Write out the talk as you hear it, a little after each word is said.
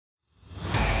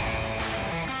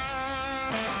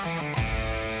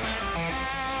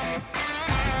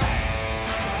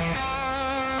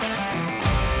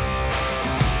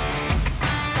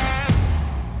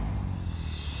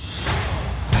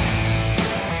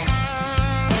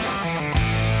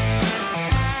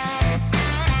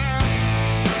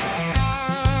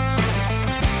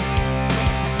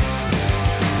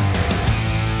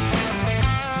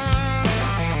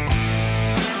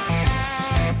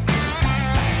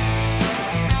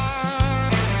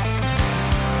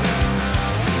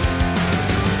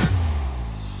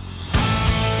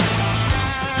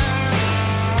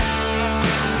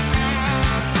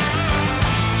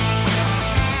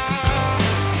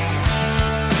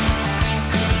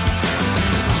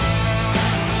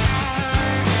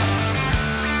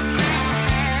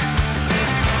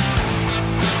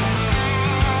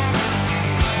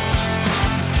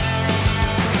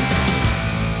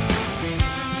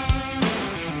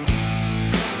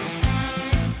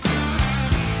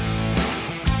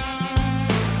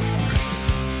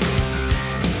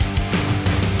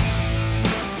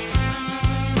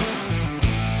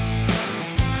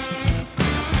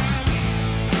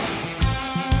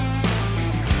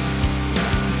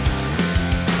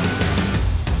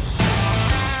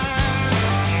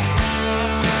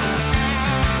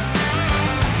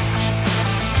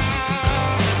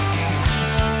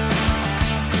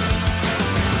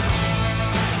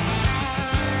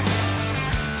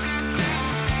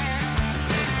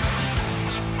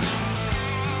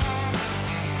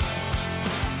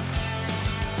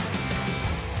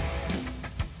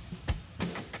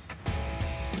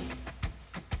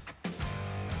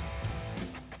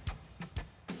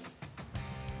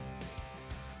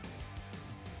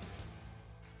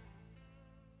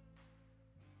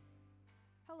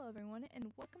everyone, and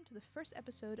welcome to the first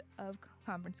episode of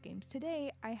Conference Games.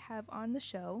 Today, I have on the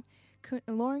show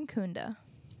Lauren Kunda.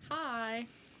 Hi.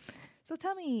 So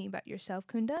tell me about yourself,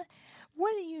 Kunda.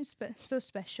 What are you so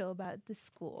special about this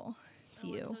school to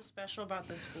you? What's so special about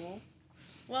this school?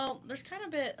 Well, there's kind of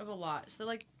a bit of a lot.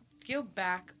 So, go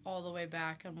back all the way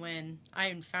back and when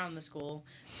I even found the school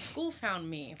found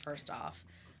me, first off.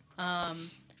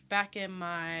 Back in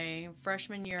my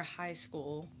freshman year of high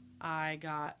school, I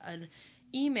got an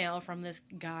email from this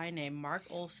guy named Mark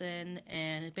Olson,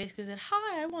 and it basically said,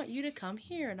 "Hi, I want you to come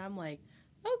here." And I'm like,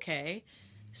 okay.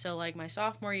 So, my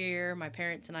sophomore year, my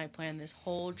parents and I planned this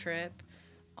whole trip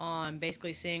on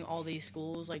basically seeing all these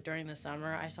schools. During the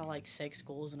summer, I saw 6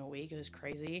 schools in a week. It was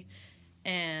crazy.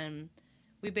 And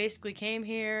we basically came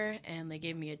here, and they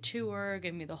gave me a tour,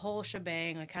 gave me the whole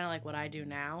shebang, kind of like what I do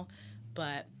now.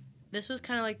 But this was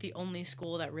kind of the only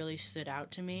school that really stood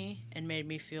out to me and made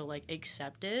me feel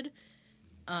accepted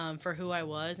for who I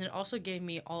was. And it also gave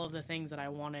me all of the things that I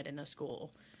wanted in a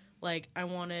school. I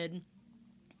wanted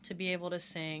to be able to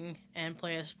sing and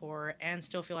play a sport and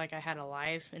still feel like I had a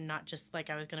life and not just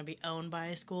I was going to be owned by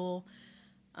a school.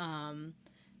 And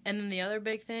then the other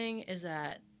big thing is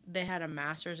that they had a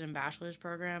master's and bachelor's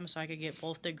program, so I could get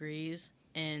both degrees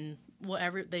in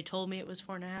whatever. They told me it was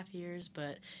 4.5 years,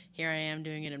 but here I am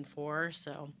doing it in 4.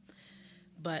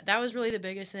 But that was really the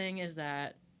biggest thing, is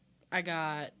that I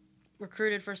got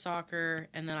recruited for soccer,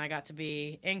 and then I got to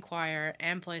be in choir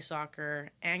and play soccer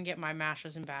and get my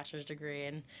master's and bachelor's degree,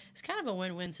 and it's kind of a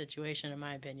win-win situation in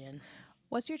my opinion.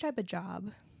 What's your type of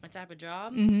job? My type of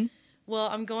job? Mm-hmm. Well,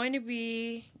 I'm going to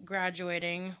be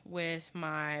graduating with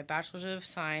my bachelor's of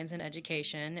science in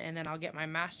education, and then I'll get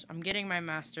I'm getting my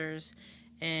master's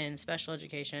in special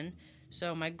education.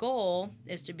 So my goal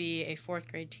is to be a 4th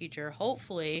grade teacher,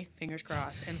 hopefully, fingers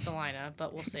crossed, in Salina,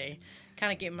 but we'll see.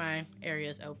 Kind of get my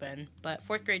areas open. But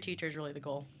 4th grade teacher is really the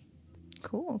goal.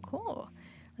 Cool.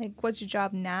 What's your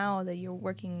job now that you're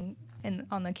working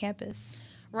on the campus?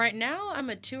 Right now, I'm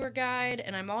a tour guide,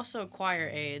 and I'm also a choir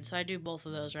aide, so I do both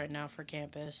of those right now for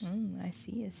campus. I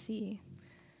see.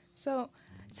 So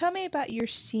tell me about your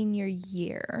senior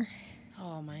year.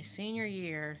 Oh, my senior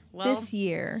year. Well,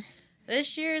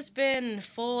 This year's been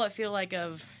full, I feel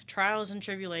of trials and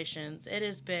tribulations. It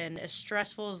has been as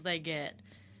stressful as they get.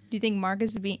 Do you think Mark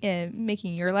is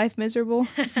making your life miserable?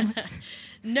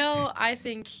 No, I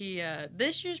think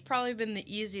this year's probably been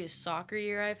the easiest soccer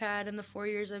year I've had in the 4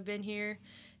 years I've been here,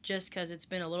 just because it's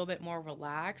been a little bit more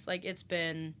relaxed. It's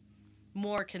been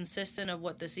more consistent of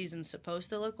what the season's supposed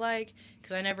to look like,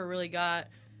 because I never really got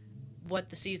what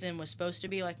the season was supposed to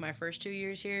be my first 2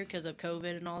 years here because of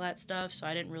COVID and all that stuff, so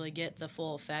I didn't really get the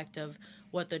full effect of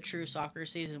what the true soccer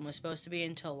season was supposed to be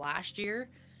until last year.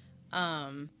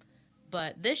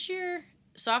 But this year,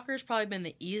 soccer's probably been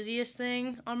the easiest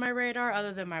thing on my radar,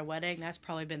 other than my wedding. That's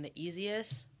probably been the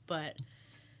easiest, but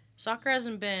soccer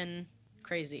hasn't been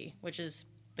crazy, which has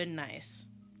been nice.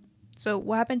 So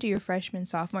what happened to your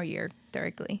sophomore year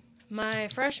directly? My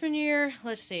freshman year,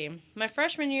 let's see. My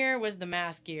freshman year was the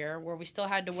mask year, where we still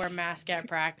had to wear masks at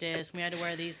practice. We had to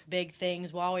wear these big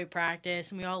things while we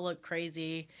practiced, and we all looked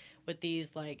crazy with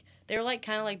these, they were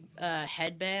kind of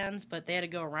headbands, but they had to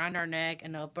go around our neck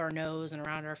and up our nose and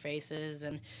around our faces,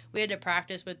 and we had to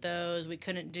practice with those. We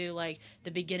couldn't do,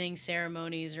 the beginning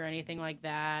ceremonies or anything like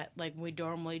that, we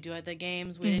normally do at the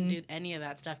games. We didn't do any of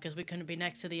that stuff because we couldn't be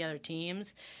next to the other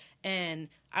teams. And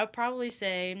I would probably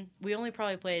say we only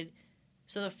probably played...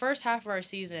 So the first half of our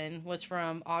season was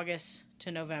from August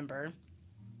to November,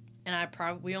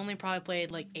 and we only probably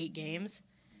played 8 games,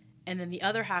 and then the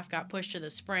other half got pushed to the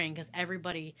spring because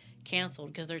everybody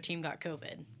canceled because their team got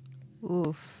COVID.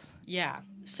 Oof. Yeah,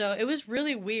 so it was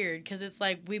really weird because it's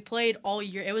we played all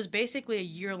year. It was basically a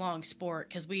year-long sport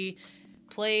because we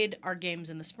played our games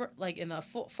in the in the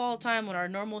fall time when our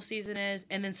normal season is,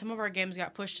 and then some of our games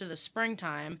got pushed to the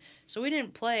springtime, so we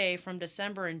didn't play from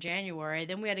December and January.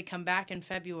 Then we had to come back in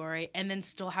February and then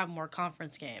still have more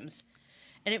conference games,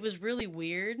 and it was really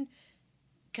weird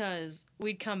because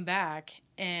we'd come back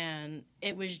and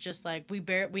it was just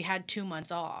we had 2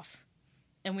 months off,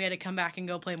 and we had to come back and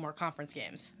go play more conference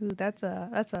games. Ooh, that's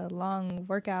a long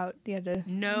workout. You had to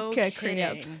no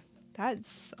kidding.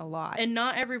 That's a lot. And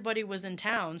not everybody was in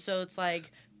town, so it's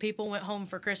people went home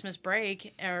for Christmas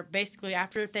break, or basically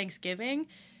after Thanksgiving.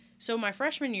 So my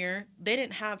freshman year, they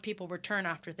didn't have people return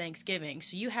after Thanksgiving.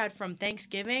 So you had from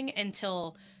Thanksgiving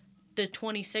until the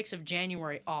 26th of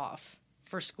January off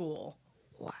for school.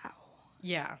 Wow.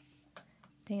 Yeah.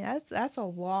 Dang, that's a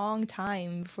long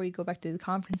time before you go back to the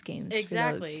conference games.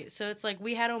 Exactly. So it's like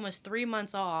we had almost 3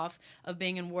 months off of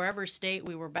being in wherever state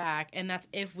we were back, and that's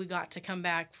if we got to come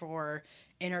back for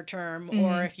interterm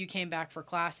or if you came back for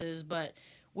classes. But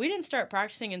we didn't start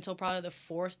practicing until probably the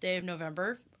 4th day of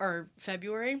November or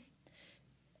February.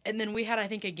 And then we had, I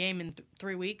think, a game in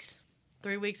 3 weeks.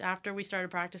 3 weeks after we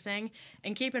started practicing.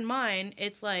 And keep in mind,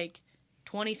 it's like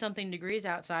 20-something degrees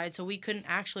outside, so we couldn't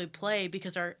actually play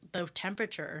because the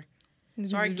temperature.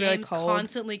 So our games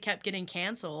constantly kept getting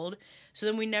canceled. So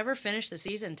then we never finished the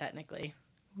season, technically.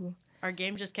 Ooh. Our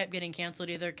game just kept getting canceled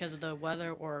either because of the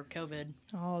weather or COVID.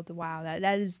 Oh, wow.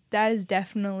 That is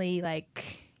definitely,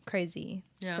 like, crazy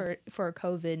for a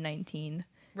COVID-19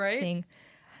 thing.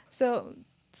 So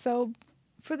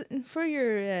for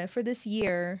this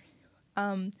year,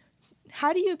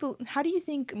 how do you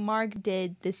think Mark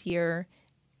did this year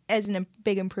as a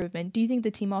big improvement? Do you think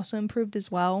the team also improved as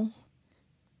well?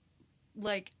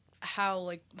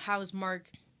 How's Mark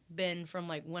been from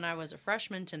like when I was a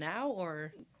freshman to now,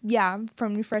 or? Yeah,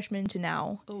 from your freshman to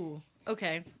now. Oh,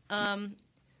 okay.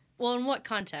 Well, in what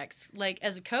context? Like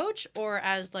as a coach or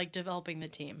as like developing the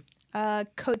team?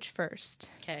 Coach first.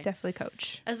 Okay. Definitely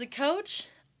coach. As a coach,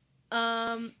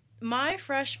 my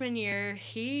freshman year,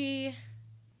 he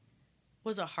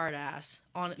was a hard ass.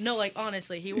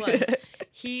 Honestly, he was.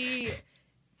 He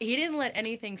didn't let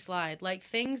anything slide. Like,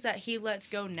 things that he lets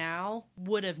go now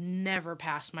would have never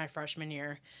passed my freshman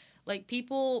year. Like,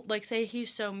 people, like, say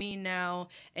he's so mean now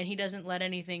and he doesn't let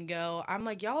anything go. I'm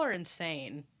like, y'all are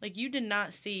insane. Like, you did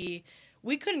not see...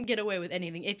 We couldn't get away with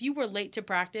anything. If you were late to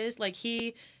practice, like,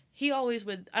 he always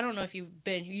would... I don't know if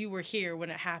you were here when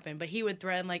it happened, but he would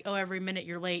threaten, like, oh, every minute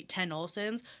you're late, 10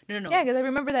 Olsons. No. Yeah, because I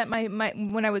remember that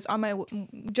when I was on my...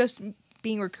 just...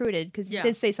 being recruited, because you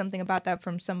did say something about that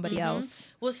from somebody else.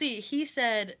 Well, see, he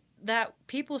said that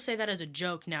people say that as a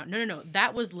joke now. No,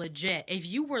 that was legit. If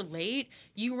you were late,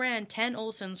 you ran 10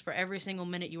 Olsons for every single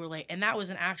minute you were late, and that was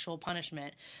an actual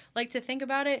punishment. Like, to think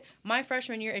about it, my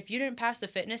freshman year, if you didn't pass the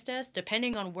fitness test,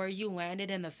 depending on where you landed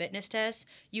in the fitness test,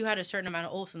 you had a certain amount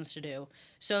of Olsons to do.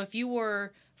 So if you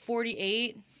were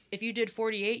 48... If you did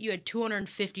 48, you had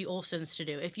 250 Olsons to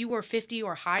do. If you were 50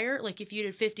 or higher, like if you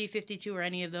did 50, 52, or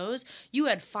any of those, you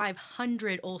had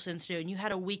 500 Olsons to do, and you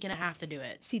had a week and a half to do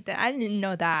it. See, I didn't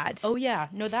know that. Oh, yeah.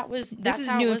 No, this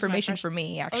is new information for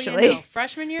me, actually. Oh, yeah, no.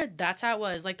 Freshman year, that's how it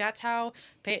was. Like, that's how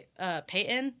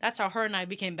Peyton, that's how her and I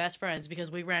became best friends,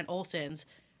 because we ran Olsons.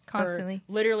 Constantly.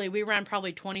 Literally, we ran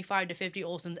probably 25 to 50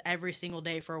 Olsons every single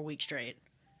day for a week straight.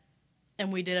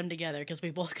 And we did them together because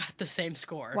we both got the same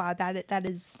score. Wow, that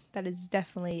is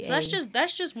definitely. So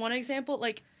that's just one example.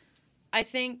 Like, I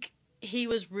think he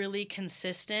was really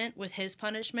consistent with his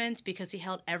punishments because he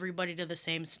held everybody to the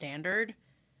same standard.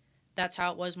 That's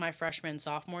how it was my freshman and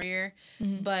sophomore year.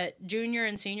 Mm-hmm. But junior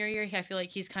and senior year, I feel like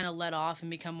he's kind of let off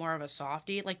and become more of a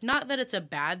softie. Like, not that it's a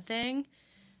bad thing,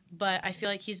 but I feel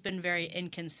like he's been very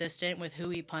inconsistent with who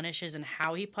he punishes and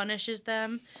how he punishes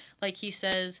them. Like, he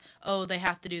says, oh, they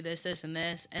have to do this, this, and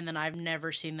this, and then I've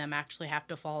never seen them actually have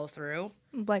to follow through.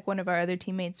 Like one of our other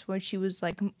teammates, where she was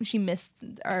like, she missed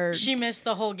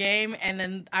the whole game, and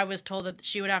then I was told that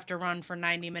she would have to run for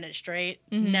 90 minutes straight.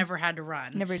 Mm-hmm. Never had to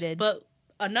run. Never did. But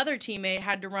another teammate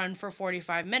had to run for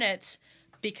 45 minutes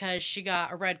because she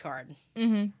got a red card.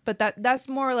 Mm-hmm. But that's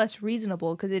more or less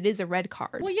reasonable because it is a red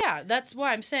card. Well, yeah, that's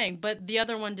why I'm saying. But the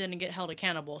other one didn't get held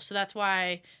accountable. So that's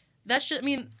why,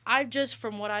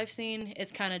 from what I've seen,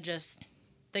 it's kind of just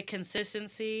the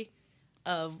consistency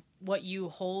of what you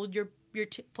hold your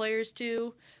players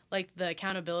to. Like, the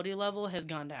accountability level has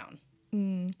gone down.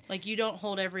 Mm. Like, you don't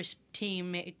hold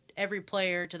every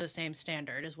player to the same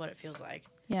standard is what it feels like.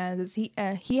 Yeah, because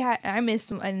I missed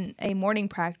a morning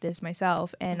practice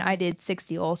myself, and I did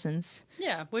 60 Olsons.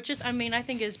 Yeah, which is, I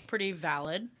think is pretty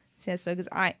valid. Yeah, so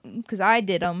because I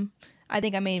did them, I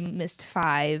think I may have missed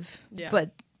 5. Yeah.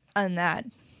 But on that,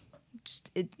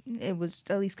 it was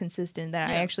at least consistent that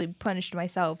I actually punished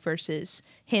myself versus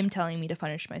him telling me to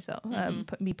punish myself,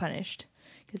 be punished.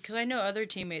 Because I know other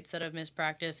teammates that have missed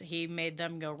practice, he made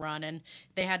them go run, and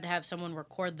they had to have someone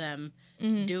record them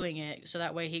doing it, so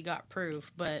that way he got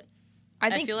proof. But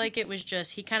I feel like it was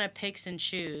just, he kind of picks and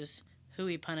chooses who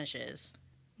he punishes.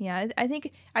 Yeah, I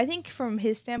think from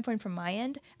his standpoint, from my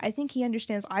end, I think he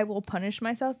understands I will punish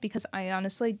myself because I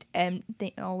honestly am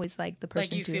always like the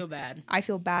person. Like, you feel bad. I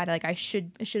feel bad. Like, I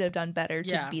should have done better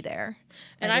to be there.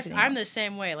 And I'm the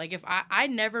same way. Like, if I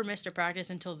never missed a practice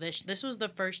until this was the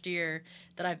first year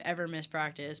that I've ever missed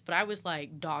practice, but I was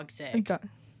like dog sick.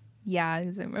 Yeah,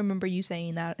 I remember you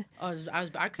saying that.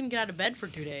 I couldn't get out of bed for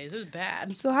 2 days. It was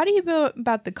bad. So how do you feel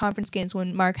about the conference games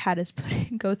when Mark had us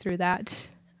go through that?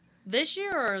 This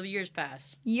year or years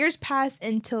past? Years past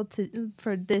until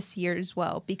for this year as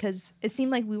well, because it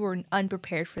seemed like we were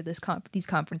unprepared for these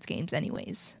conference games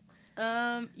anyways.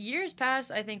 Years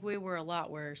past, I think we were a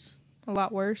lot worse. A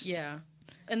lot worse? Yeah.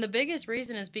 And the biggest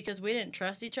reason is because we didn't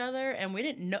trust each other, and we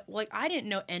didn't know, like, I didn't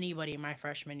know anybody my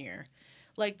freshman year.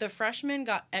 Like, the freshmen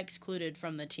got excluded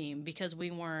from the team because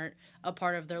we weren't a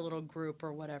part of their little group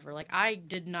or whatever. Like, I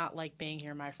did not like being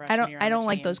here my freshman year. I don't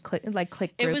like those click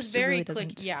groups. It was very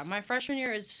clicky. Yeah, my freshman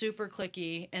year is super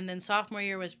clicky, and then sophomore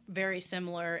year was very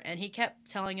similar, and he kept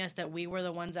telling us that we were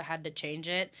the ones that had to change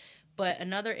it. But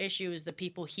another issue is the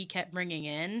people he kept bringing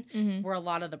in were a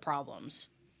lot of the problems.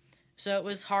 So it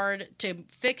was hard to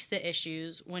fix the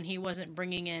issues when he wasn't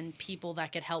bringing in people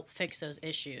that could help fix those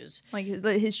issues. Like,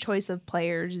 his choice of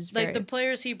players is like the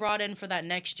players he brought in for that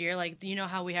next year. Like, you know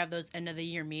how we have those end of the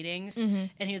year meetings,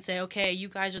 and he would say, "Okay, you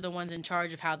guys are the ones in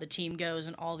charge of how the team goes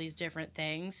and all these different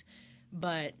things."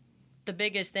 But the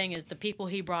biggest thing is the people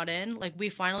he brought in. Like, we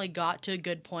finally got to a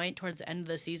good point towards the end of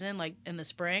the season, like in the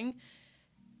spring,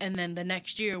 and then the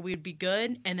next year we'd be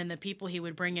good, and then the people he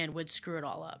would bring in would screw it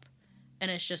all up. And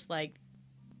it's just like,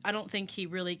 I don't think he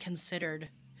really considered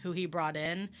who he brought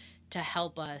in to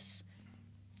help us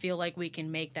feel like we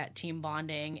can make that team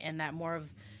bonding and that more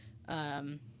of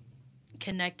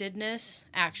connectedness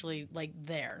actually, like,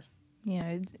 there.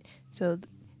 Yeah. So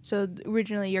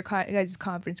originally your guys'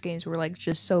 conference games were, like,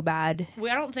 just so bad.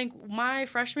 I don't think my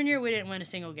freshman year we didn't win a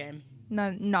single game.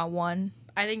 Not one.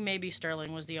 I think maybe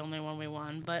Sterling was the only one we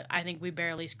won, but I think we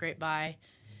barely scraped by.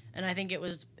 And I think it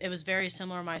was very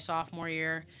similar my sophomore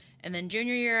year. And then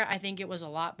junior year, I think it was a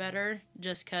lot better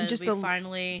just because we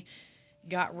finally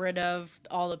got rid of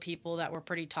all the people that were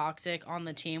pretty toxic on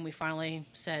the team. We finally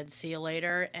said, see you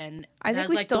later. And I think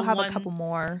we still have a couple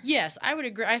more. Yes, I would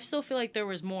agree. I still feel like there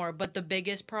was more. But the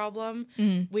biggest problem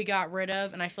we got rid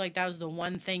of, and I feel like that was the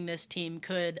one thing this team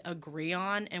could agree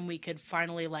on, and we could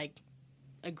finally, like,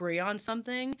 agree on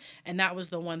something. And that was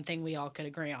the one thing we all could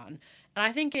agree on. And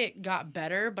I think it got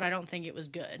better, but I don't think it was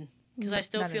good. Because I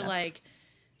still feel like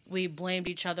we blamed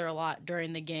each other a lot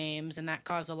during the games, and that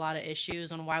caused a lot of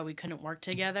issues on why we couldn't work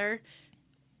together.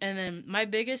 And then my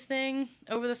biggest thing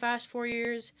over the past 4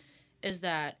 years is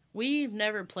that we've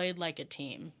never played like a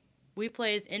team. We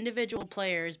play as individual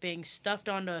players being stuffed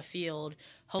onto a field,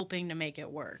 hoping to make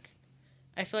it work.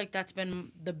 I feel like that's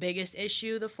been the biggest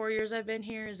issue the 4 years I've been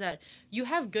here, is that you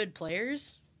have good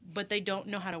players, but they don't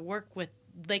know how to work with.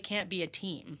 They can't be a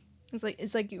team.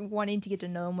 It's like you wanting to get to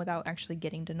know them without actually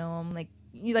getting to know them.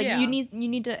 You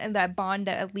need to, and that bond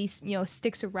that at least, you know,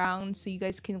 sticks around so you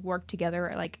guys can work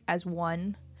together, like, as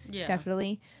one. Yeah,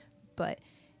 definitely. But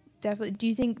definitely, do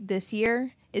you think this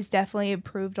year is definitely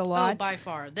improved a lot? Oh, by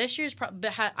far. This year's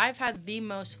I've had the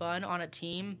most fun on a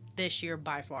team this year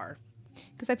by far.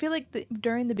 Because I feel like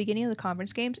during the beginning of the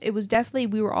conference games, it was definitely,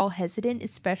 we were all hesitant,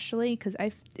 especially because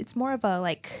it's more of a,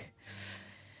 like,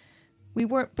 we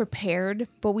weren't prepared,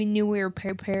 but we knew we were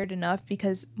prepared enough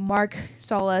because Mark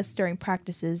saw us during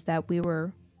practices that we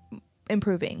were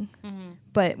improving.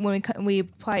 But when we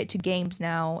apply it to games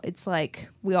now, it's like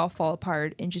we all fall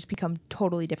apart and just become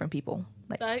totally different people.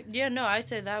 Like, I'd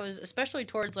say that was, especially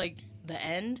towards, like, the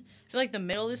end. I feel like the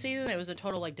middle of the season, it was a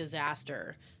total, like,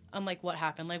 disaster. I'm like, what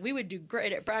happened? Like, we would do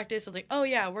great at practice. I was like, oh,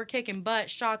 yeah, we're kicking butt.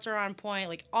 Shots are on point.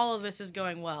 Like, all of this is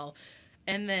going well.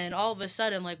 And then all of a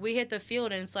sudden, like, we hit the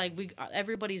field and it's like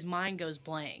everybody's mind goes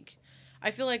blank.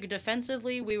 I feel like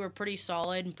defensively we were pretty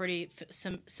solid and pretty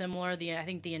similar I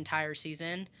think the entire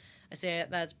season. I say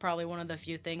that's probably one of the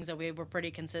few things that we were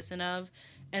pretty consistent of.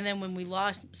 And then when we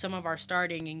lost some of our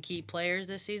starting and key players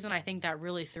this season, I think that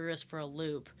really threw us for a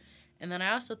loop. And then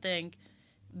I also think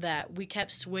that we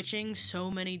kept switching so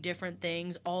many different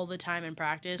things all the time in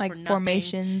practice. Like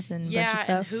formations and bunch of stuff.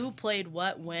 And who played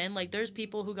what when. Like, there's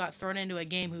people who got thrown into a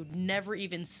game who'd never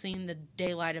even seen the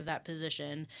daylight of that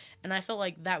position. And I felt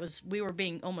like we were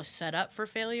being almost set up for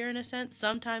failure in a sense.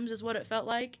 Sometimes is what it felt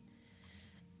like.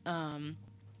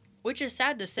 Which is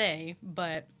sad to say,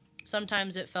 but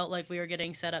sometimes it felt like we were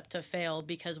getting set up to fail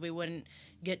because we wouldn't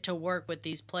get to work with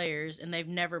these players and they've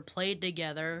never played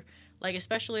together. Like,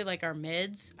 especially, like, our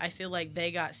mids, I feel like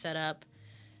they got set up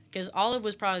because Olive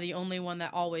was probably the only one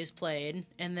that always played.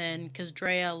 And then because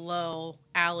Drea, Lo,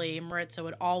 Allie, and Maritza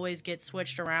would always get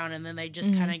switched around, and then they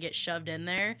just kind of get shoved in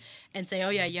there and say, oh,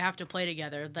 yeah, you have to play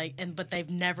together. But they've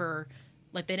never,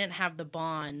 like, they didn't have the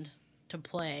bond to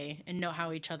play and know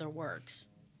how each other works.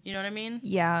 You know what I mean?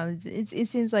 Yeah, it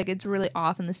seems like it's really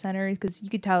off in the center because you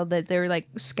could tell that they're, like,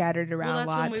 scattered around lots.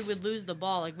 Well, that's when we would lose the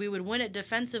ball. Like, we would win it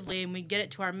defensively and we'd get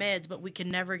it to our mids, but we could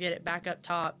never get it back up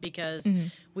top because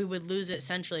we would lose it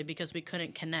centrally because we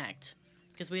couldn't connect.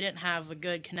 because we didn't have a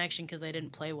good connection because they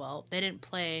didn't play well. They didn't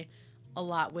play a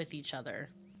lot with each other.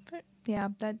 But yeah,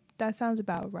 that sounds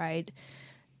about right.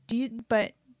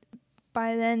 But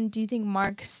by then, do you think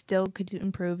Mark still could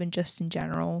improve in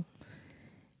general?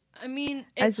 I mean,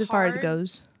 as far as it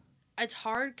goes. It's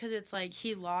hard because it's like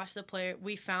he lost the player.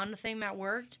 We found a thing that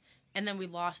worked, and then we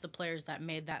lost the players that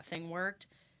made that thing work.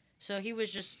 So he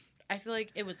was just. I feel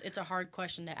like it's a hard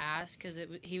question to ask because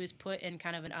he was put in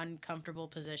kind of an uncomfortable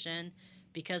position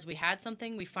because we had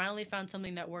something. We finally found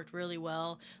something that worked really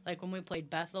well. Like when we played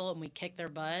Bethel and we kicked their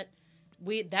butt.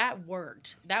 That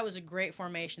worked. That was a great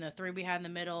formation. The three we had in the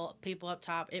middle, people up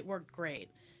top, it worked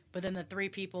great. But then the three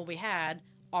people we had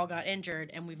all got injured,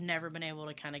 and we've never been able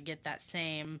to kind of get that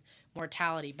same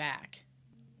mortality back.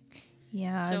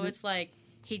 Yeah. So it's like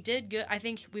he did good. I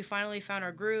think we finally found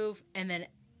our groove, and then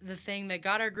the thing that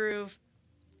got our groove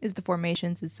is the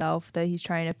formations itself that he's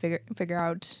trying to figure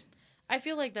out. I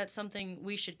feel like that's something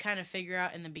we should kind of figure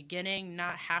out in the beginning,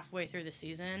 not halfway through the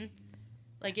season.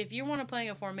 Like, if you want to play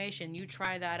a formation, you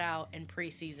try that out in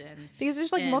preseason. Because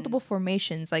there's, like, multiple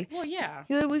formations. Like, well, yeah.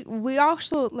 We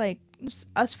also, like,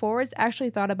 us forwards actually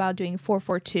thought about doing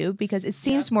 4-4-2 because it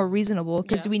seems more reasonable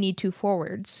because we need two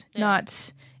forwards,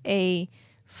 not a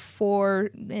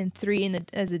 4 and 3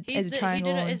 as a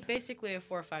triangle. It's basically a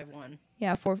 4-5-1.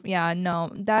 Yeah, no,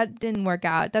 that didn't work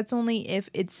out. That's only if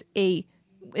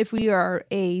we are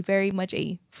a very much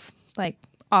a, like,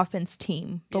 offense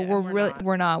team, but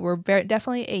we're not. We're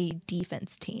definitely a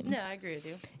defense team. Yeah, I agree with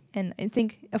you. And I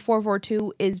think a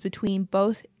 4-4-2 is between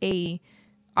both a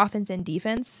offense and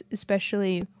defense,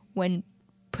 especially when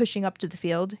pushing up to the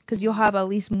field, because you'll have at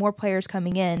least more players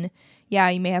coming in. Yeah,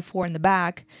 you may have 4 in the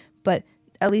back, but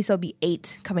at least there'll be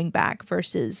 8 coming back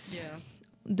versus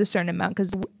the certain amount.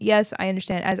 Because yes, I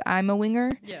understand. As I'm a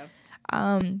winger,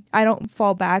 I don't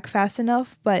fall back fast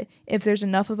enough. But if there's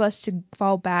enough of us to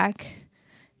fall back,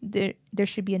 there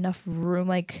should be enough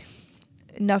room,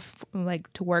 enough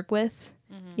to work with.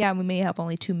 Mm-hmm. Yeah, we may have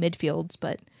only 2 midfields,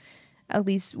 but at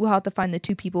least we'll have to find the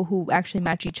 2 people who actually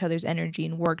match each other's energy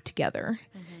and work together,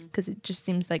 because it just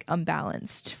seems like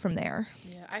unbalanced from there.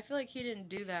 Yeah, I feel like he didn't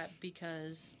do that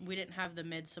because we didn't have the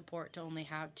mid support to only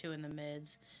have 2 in the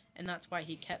mids, and that's why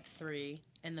he kept 3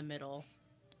 in the middle.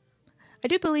 I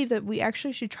do believe that we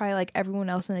actually should try everyone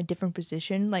else in a different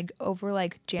position, over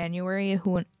January,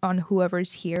 on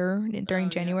whoever's here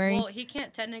during January. Well, he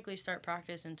can't technically start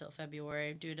practice until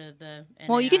February due to the NAI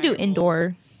Well, you can do rules.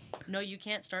 Indoor. No, you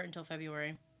can't start until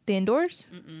February. The indoors?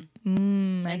 I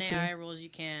NAI rules,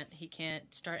 you can't. He can't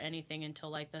start anything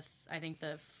until I think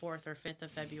the 4th or 5th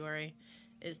of February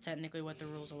is technically what the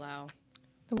rules allow.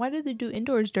 Then why did they do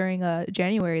indoors during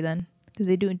January then? Because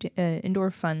they do indoor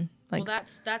fun. Well,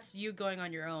 that's you going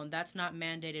on your own. That's not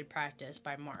mandated practice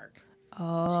by Mark.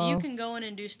 Oh. So you can go in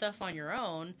and do stuff on your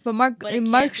own. But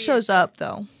Mark shows up,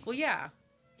 though. Well, yeah.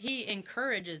 He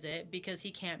encourages it because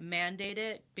he can't mandate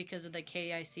it because of the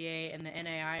KICA and the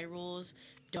NAI rules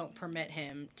don't permit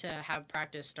him to have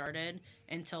practice started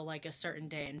until a certain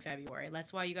day in February.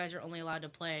 That's why you guys are only allowed to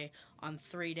play on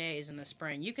 3 days in the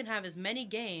spring. You can have as many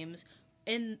games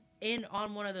in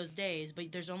on one of those days,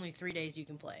 but there's only 3 days you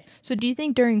can play. So do you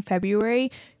think during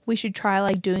February we should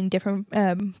try doing different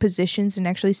positions and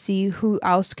actually see who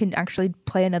else can actually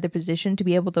play another position to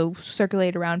be able to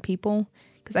circulate around people?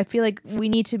 Because I feel like we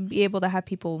need to be able to have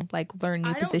people learn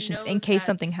new positions in case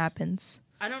something happens.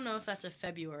 I don't know if that's a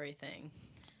February thing.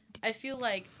 I feel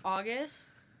like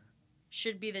August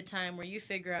should be the time where you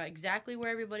figure out exactly where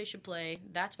everybody should play.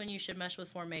 That's when you should mess with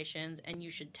formations, and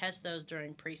you should test those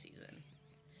during preseason.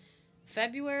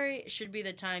 February should be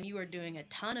the time you are doing a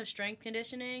ton of strength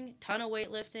conditioning, ton of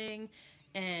weightlifting,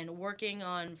 and working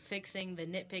on fixing the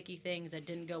nitpicky things that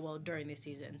didn't go well during the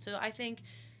season. So I think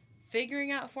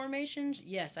figuring out formations,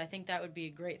 yes, I think that would be a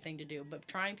great thing to do. But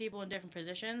trying people in different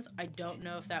positions, I don't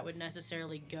know if that would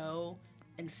necessarily go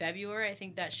in February. I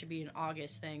think that should be an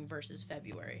August thing versus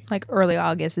February. Early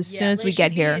August, as soon as we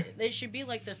get here. It should be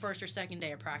the first or second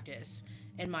day of practice,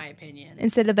 in my opinion.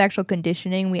 Instead of actual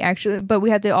conditioning, we have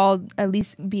to all at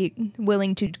least be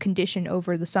willing to condition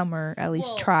over the summer, at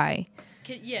least try.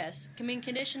 Yes. I mean,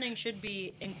 conditioning should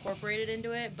be incorporated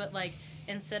into it, but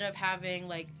instead of having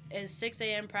a 6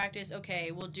 a.m. practice,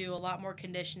 okay, we'll do a lot more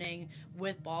conditioning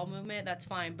with ball movement, that's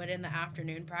fine. But in the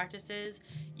afternoon practices,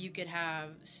 you could have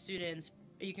students,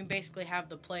 you can basically have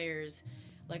the players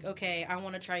okay, I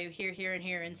want to try you here, here, and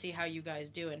here and see how you guys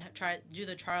do it. And do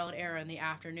the trial and error in the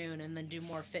afternoon and then do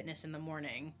more fitness in the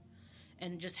morning.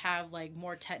 And just have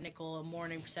more technical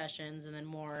morning sessions and then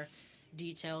more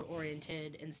detailed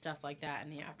oriented and stuff like that in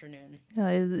the afternoon.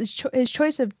 His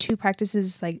choice of 2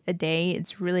 practices like a day,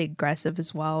 it's really aggressive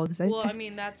as well. Well, I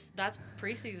mean that's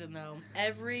preseason though.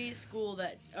 Every school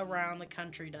that around the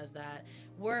country does that.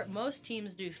 Where most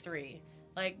teams do 3.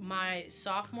 Like my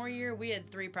sophomore year, we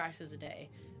had 3 practices a day.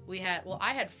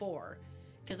 I had 4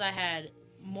 because I had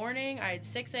morning, I had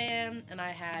 6 a.m. and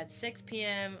I had 6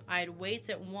 p.m. I had weights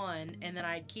at 1, and then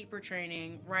I had keeper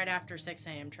training right after 6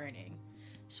 a.m. training.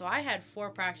 So I had 4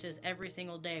 practices every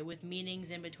single day with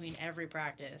meetings in between every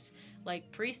practice.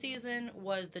 Like preseason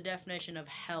was the definition of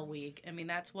hell week. I mean,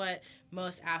 that's what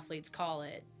most athletes call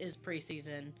it, is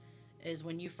preseason. Is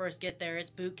when you first get there, it's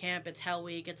boot camp, it's hell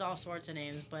week, it's all sorts of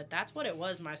names. But that's what it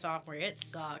was my sophomore year. It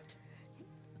sucked.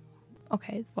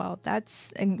 Okay, well,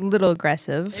 that's a little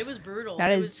aggressive. It was brutal.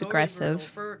 That is totally aggressive.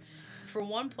 For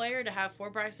one player to have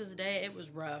 4 practices a day, it was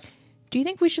rough. Do you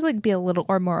think we should like be a little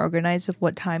or more organized of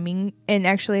what timing and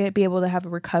actually be able to have a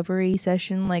recovery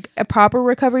session, like a proper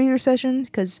recovery session?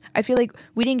 Because I feel like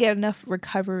we didn't get enough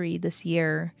recovery this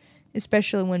year,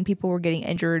 especially when people were getting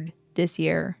injured this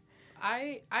year.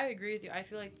 I agree with you. I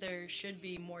feel like there should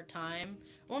be more time.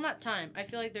 Well, not time. I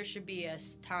feel like there should be a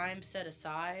time set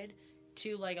aside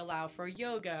to like allow for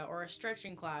yoga or a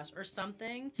stretching class or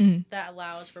something that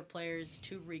allows for players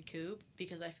to recoup,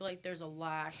 because I feel like there's a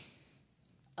lack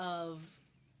of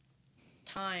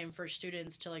time for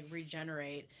students to like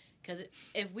regenerate, because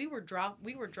if we were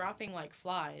dropping like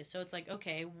flies, so it's like,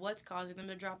 okay, what's causing them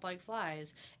to drop like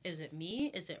flies? Is it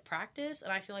me? Is it practice?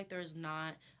 And I feel like there's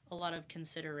not a lot of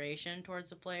consideration towards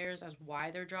the players as why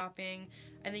they're dropping.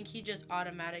 I think he just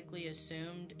automatically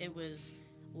assumed it was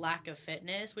lack of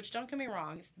fitness, which, don't get me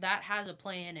wrong, that has a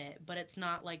play in it, but it's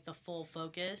not like the full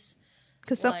focus.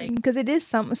 Because it is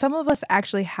some of us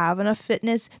actually have enough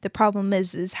fitness. The problem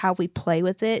is how we play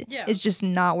with it. Yeah. It's just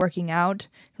not working out.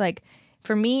 Like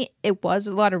for me, it was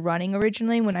a lot of running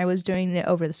originally when I was doing it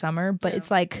over the summer, but it's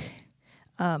like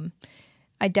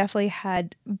I definitely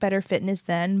had better fitness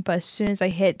then, but as soon as I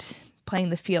hit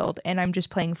playing the field and I'm just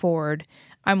playing forward,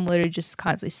 I'm literally just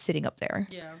constantly sitting up there.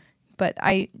 Yeah. But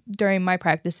during my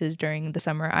practices during the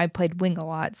summer, I played wing a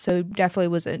lot, so definitely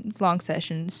was a long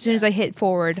session. As soon as I hit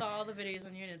forward, I saw all the videos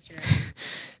on your Instagram.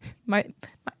 my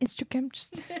Instagram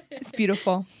it's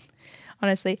beautiful.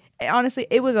 Honestly,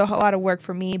 it was a lot of work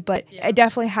for me, but I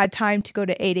definitely had time to go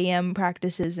to 8 a.m.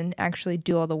 practices and actually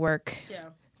do all the work. Yeah.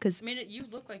 Because I mean, you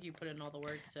look like you put in all the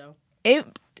work, so it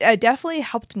definitely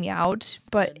helped me out.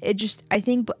 But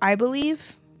I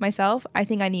believe myself. I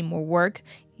think I need more work.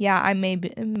 Yeah,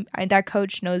 that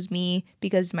coach knows me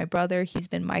because my brother, he's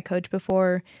been my coach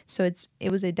before. So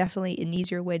it was definitely an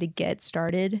easier way to get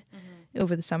started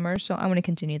over the summer. So I want to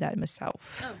continue that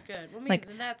myself. Oh, good. Well, I mean,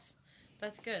 then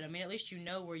that's good. I mean, at least you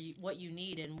know what you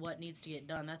need and what needs to get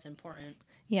done. That's important.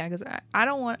 Yeah, because I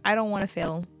don't want to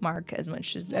fail Mark as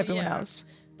much as everyone else.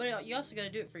 But you also got to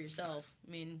do it for yourself.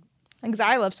 I mean, because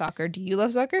I love soccer. Do you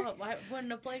love soccer? Well, I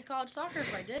wouldn't have played college soccer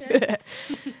if I didn't.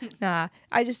 Nah,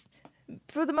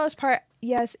 for the most part,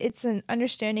 yes, it's an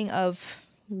understanding of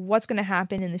what's going to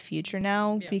happen in the future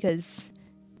now, because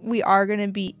you're going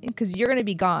to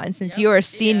be gone since you're a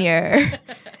senior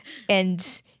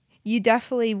and you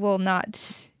definitely will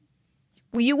not.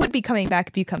 Well, you would be coming back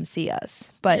if you come see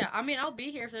us, but yeah, I mean, I'll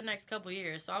be here for the next couple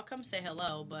years, so I'll come say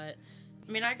hello. But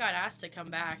I mean, I got asked to come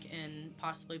back and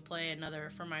possibly play another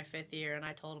for my 5th year, and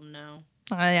I told them no.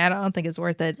 I don't think it's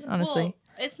worth it, honestly. Well,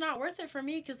 it's not worth it for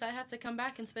me because I'd have to come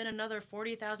back and spend another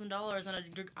 $40,000 on a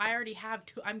degree. I already have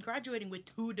 2. I'm graduating with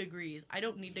 2 degrees. I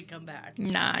don't need to come back.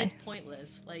 Nah, it's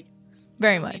pointless. Like,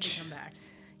 very I don't much. need to come back.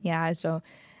 Yeah, so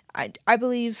I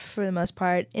believe for the most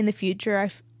part in the future,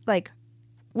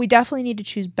 we definitely need to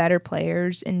choose better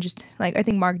players, and just like I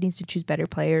think Mark needs to choose better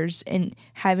players and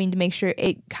having to make sure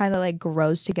it kind of like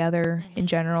grows together in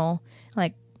general.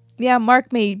 Like, yeah,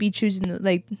 Mark may be choosing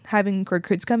like having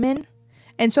recruits come in,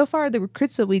 and so far the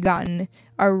recruits that we've gotten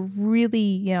are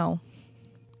really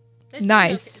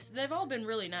nice. They've all been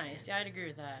really nice. Yeah, I'd agree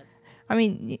with that. I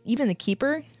mean, even the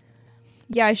keeper.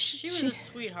 Yeah, she was a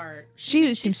sweetheart.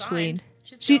 She seems sweet.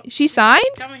 She signed?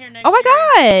 Coming here next year.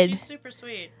 My God. She's super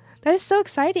sweet. That is so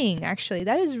exciting, actually.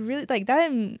 That is really,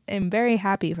 I'm very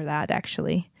happy for that,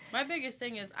 actually. My biggest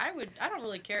thing is I don't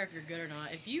really care if you're good or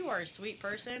not. If you are a sweet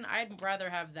person, I'd rather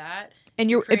have that.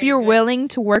 And if you're willing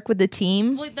to work with the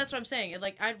team. Well, that's what I'm saying.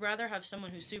 Like, I'd rather have someone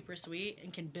who's super sweet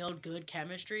and can build good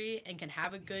chemistry and can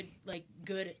have a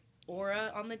good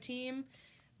aura on the team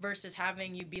versus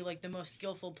having you be, like, the most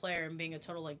skillful player and being a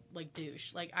total, like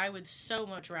douche. Like, I would so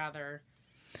much rather,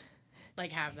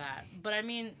 like, have that. But, I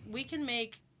mean, we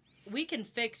can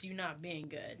fix you not being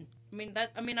good.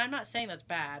 I mean, I'm not saying that's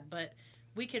bad, but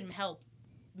we can help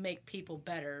make people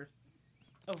better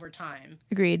over time.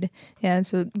 Agreed. Yeah.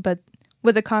 So, but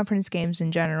with the conference games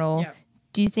in general,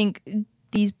 do you think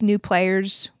these new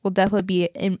players will definitely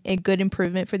be a good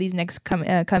improvement for these next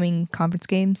coming conference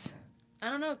games? I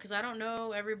don't know, because I don't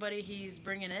know everybody he's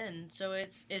bringing in, so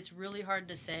it's really hard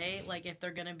to say, like, if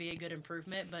they're going to be a good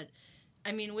improvement. But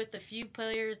I mean, with the few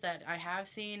players that I have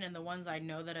seen and the ones I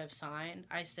know that I've signed,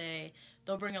 I say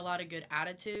they'll bring a lot of good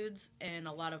attitudes and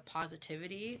a lot of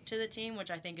positivity to the team,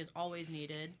 which I think is always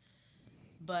needed.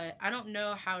 But I don't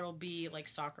know how it'll be, like,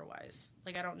 soccer-wise.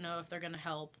 Like, I don't know if they're going to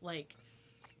help, like,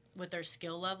 with their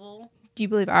skill level. Do you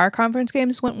believe our conference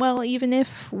games went well, even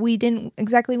if we didn't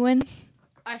exactly win?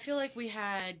 I feel like we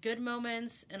had good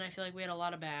moments, and I feel like we had a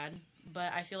lot of bad.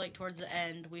 But I feel like towards the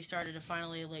end, we started to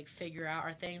finally, like, figure out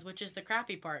our things, which is the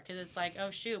crappy part. Because it's like,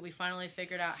 oh, shoot, we finally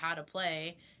figured out how to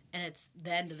play, and it's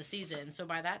the end of the season. So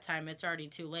by that time, it's already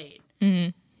too late. Mm-hmm.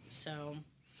 So,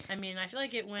 I mean, I feel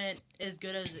like it went as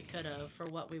good as it could have for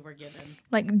what we were given.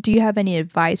 Like, do you have any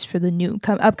advice for the new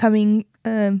upcoming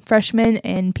freshmen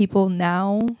and people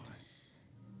now?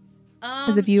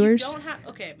 As a viewers? You don't have,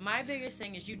 okay, my biggest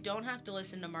thing is you don't have to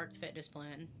listen to Mark's fitness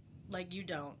plan. Like, you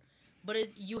don't. But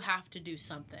you have to do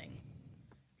something.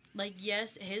 Like,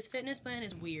 yes, his fitness plan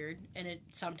is weird, and it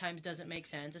sometimes doesn't make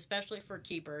sense, especially for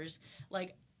keepers.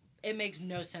 Like, it makes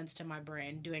no sense to my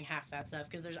brain doing half that stuff,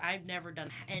 because I've never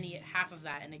done half of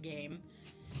that in a game.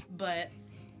 But,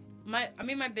 my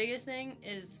biggest thing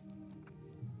is,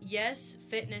 yes,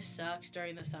 fitness sucks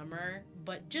during the summer,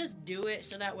 but just do it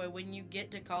so that way when you get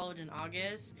to college in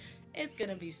August, it's going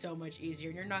to be so much easier.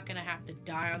 And you're not going to have to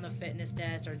die on the fitness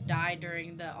test or die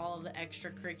during all of the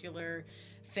extracurricular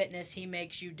fitness he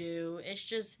makes you do. It's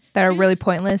just... that are really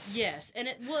pointless? Yes. And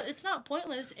it's not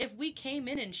pointless. If we came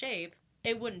in shape,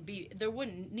 there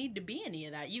wouldn't need to be any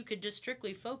of that. You could just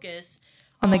strictly focus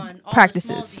on all practices.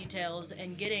 The small details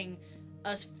and getting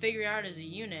us figured out as a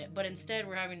unit, but instead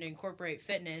we're having to incorporate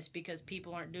fitness because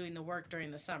people aren't doing the work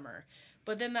during the summer.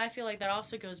 But then I feel like that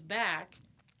also goes back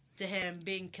to him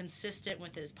being consistent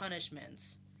with his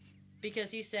punishments. Because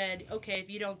he said, okay,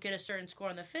 if you don't get a certain score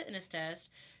on the fitness test,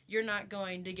 you're not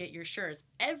going to get your shirts.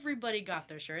 Everybody got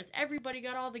their shirts. Everybody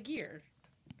got all the gear.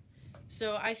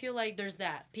 So I feel like there's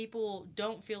that. People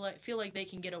don't feel like they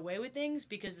can get away with things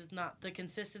because it's not, the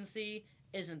consistency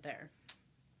isn't there.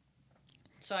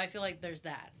 So I feel like there's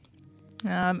that.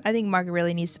 I think Mark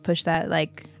really needs to push that.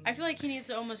 Like, I feel like he needs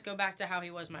to almost go back to how he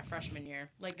was my freshman year.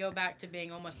 Like, go back to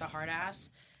being almost a hard ass,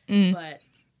 but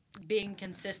being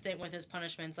consistent with his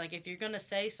punishments. Like, if you're going to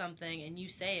say something and you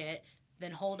say it,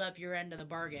 then hold up your end of the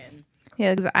bargain.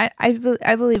 Yeah, because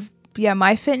I believe, yeah,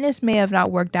 my fitness may have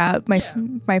not worked out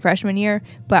my freshman year,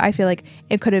 but I feel like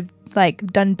it could have, like,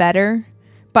 done better.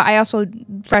 But I also,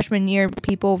 freshman year,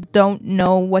 people don't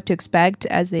know what to expect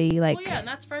as a, like... Well, yeah, and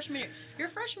that's freshman year. Your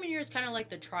freshman year is kind of like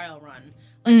the trial run.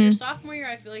 Like, your sophomore year,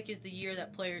 I feel like, is the year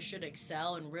that players should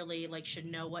excel and really, like, should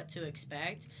know what to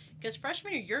expect. Because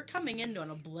freshman year, you're coming into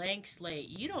on a blank slate.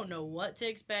 You don't know what to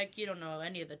expect. You don't know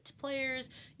any of the players.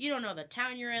 You don't know the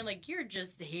town you're in. Like, you're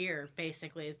just here,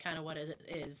 basically, is kind of what it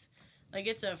is. Like,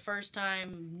 it's a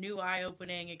first-time, new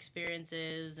eye-opening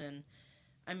experiences, and...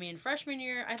 I mean, freshman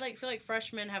year, feel like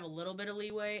freshmen have a little bit of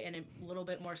leeway and a little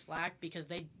bit more slack because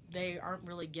they aren't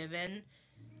really given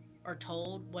or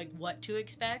told, like, what to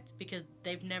expect because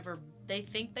they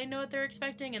think they know what they're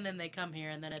expecting, and then they come here,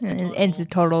 and then it's a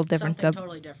total different something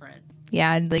totally different.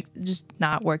 Yeah, and, like, just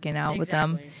not working out with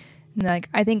them. And, like,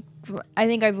 I think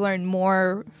I've learned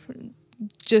more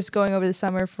just going over the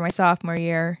summer for my sophomore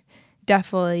year.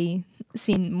 Definitely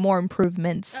seen more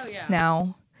improvements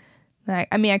now.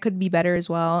 I mean, I could be better as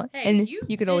well, and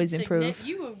you could always improve.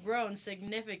 You have grown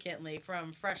significantly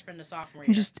from freshman to sophomore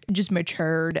year. Just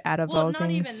matured out of all things. Well,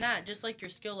 not even that. Just like your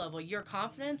skill level, your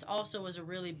confidence also was a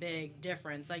really big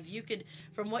difference. Like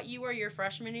from what you were your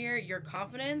freshman year, your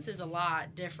confidence is a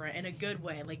lot different in a good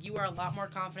way. Like you are a lot more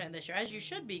confident this year, as you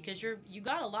should be, because you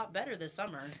got a lot better this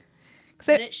summer.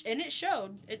 And it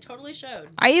showed. It totally showed.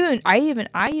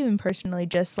 I even personally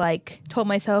just like told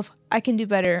myself I can do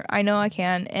better. I know I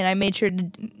can, and I made sure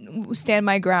to stand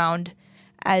my ground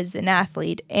as an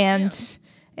athlete and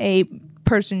a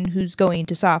person who's going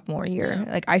to sophomore year.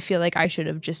 Yeah. Like I feel like I should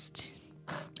have just.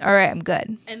 All right, I'm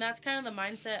good. And that's kind of the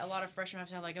mindset a lot of freshmen have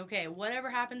to have. Like, okay,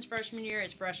 whatever happens freshman year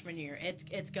is freshman year.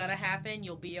 It's gonna happen.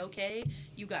 You'll be okay.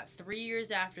 You got 3 years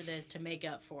after this to make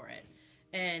up for it.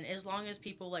 And as long as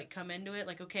people, like, come into it,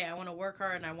 like, okay, I want to work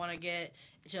hard and I want to get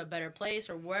to a better place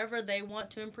or wherever they want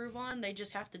to improve on, they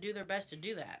just have to do their best to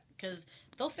do that. Because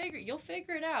you'll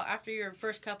figure it out after your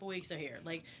first couple weeks are here.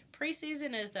 Like,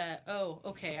 preseason is that, oh,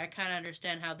 okay, I kind of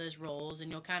understand how this rolls,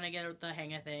 and you'll kind of get the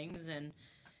hang of things, and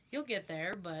you'll get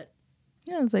there, but...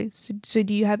 Yeah, it's like, so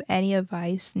do you have any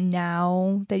advice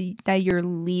now that you're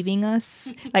leaving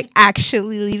us? Like,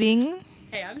 actually leaving?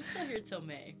 Hey, I'm still here till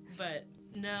May, but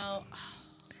no...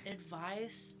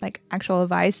 Advice? Like, actual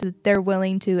advice that they're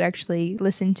willing to actually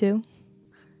listen to?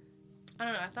 I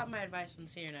don't know. I thought my advice on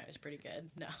senior night was pretty good.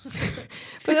 No.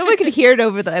 But then we could hear it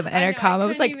over the intercom. It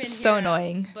was, like, so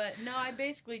annoying. But, no, I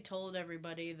basically told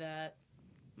everybody that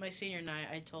my senior night,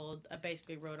 I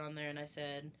basically wrote on there and I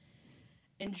said,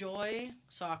 enjoy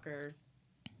soccer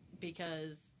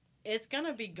because it's going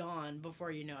to be gone before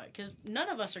you know it. Because none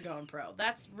of us are going pro.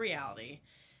 That's reality.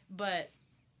 But...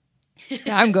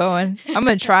 Yeah, I'm going. I'm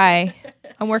going to try.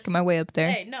 I'm working my way up there.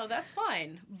 Hey, no, that's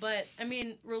fine. But, I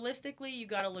mean, realistically, you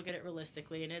got to look at it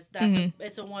realistically. And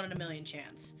it's a 1 in a million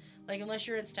chance. Like, unless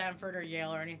you're at Stanford or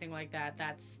Yale or anything like that,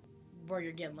 that's where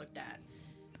you're getting looked at.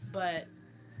 But,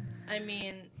 I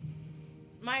mean,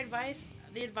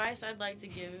 the advice I'd like to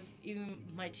give even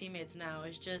my teammates now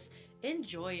is just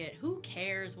enjoy it. Who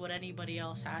cares what anybody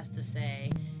else has to say?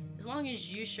 As long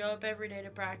as you show up every day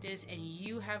to practice and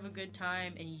you have a good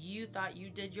time and you thought you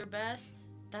did your best,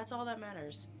 that's all that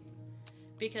matters.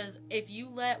 Because if you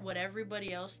let what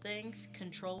everybody else thinks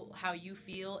control how you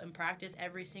feel in practice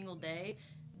every single day,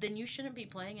 then you shouldn't be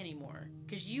playing anymore.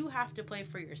 Because you have to play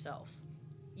for yourself.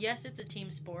 Yes, it's a team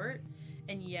sport,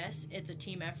 and yes, it's a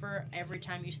team effort every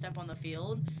time you step on the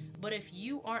field, but if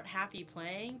you aren't happy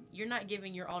playing, you're not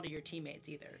giving your all to your teammates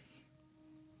either.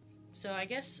 So I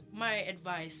guess my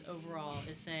advice overall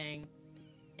is saying,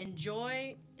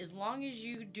 enjoy as long as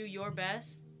you do your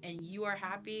best and you are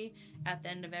happy at the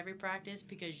end of every practice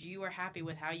because you are happy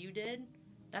with how you did.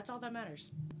 That's all that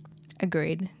matters.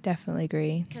 Agreed. Definitely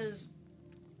agree. Because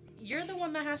you're the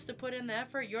one that has to put in the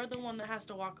effort. You're the one that has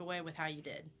to walk away with how you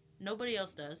did. Nobody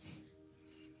else does.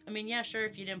 I mean, yeah, sure,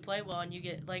 if you didn't play well and you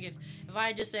get, like, if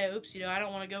I just say, oops, I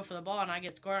don't want to go for the ball and I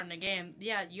get scored in the game,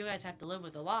 yeah, you guys have to live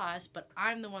with the loss, but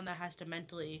I'm the one that has to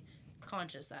mentally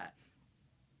conscious that.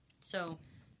 So,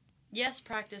 yes,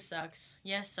 practice sucks.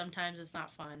 Yes, sometimes it's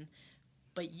not fun,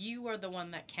 but you are the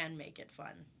one that can make it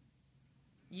fun.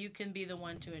 You can be the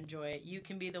one to enjoy it. You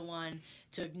can be the one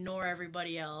to ignore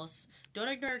everybody else. Don't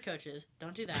ignore your coaches.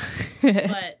 Don't do that.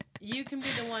 But you can be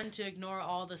the one to ignore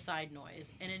all the side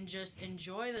noise and just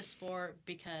enjoy the sport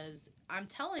because I'm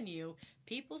telling you,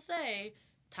 people say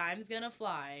time's going to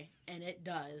fly, and it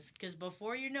does. Because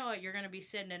before you know it, you're going to be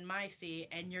sitting in my seat,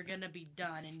 and you're going to be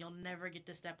done, and you'll never get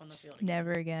to step on the field again.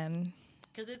 Never again.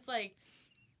 Because it's like,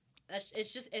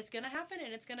 it's going to happen,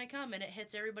 and it's going to come, and it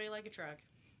hits everybody like a truck.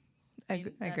 I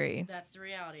agree. That's the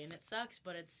reality, and it sucks,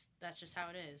 but that's just how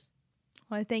it is.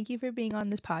 Well, thank you for being on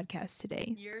this podcast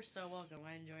today. You're so welcome.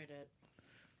 I enjoyed it.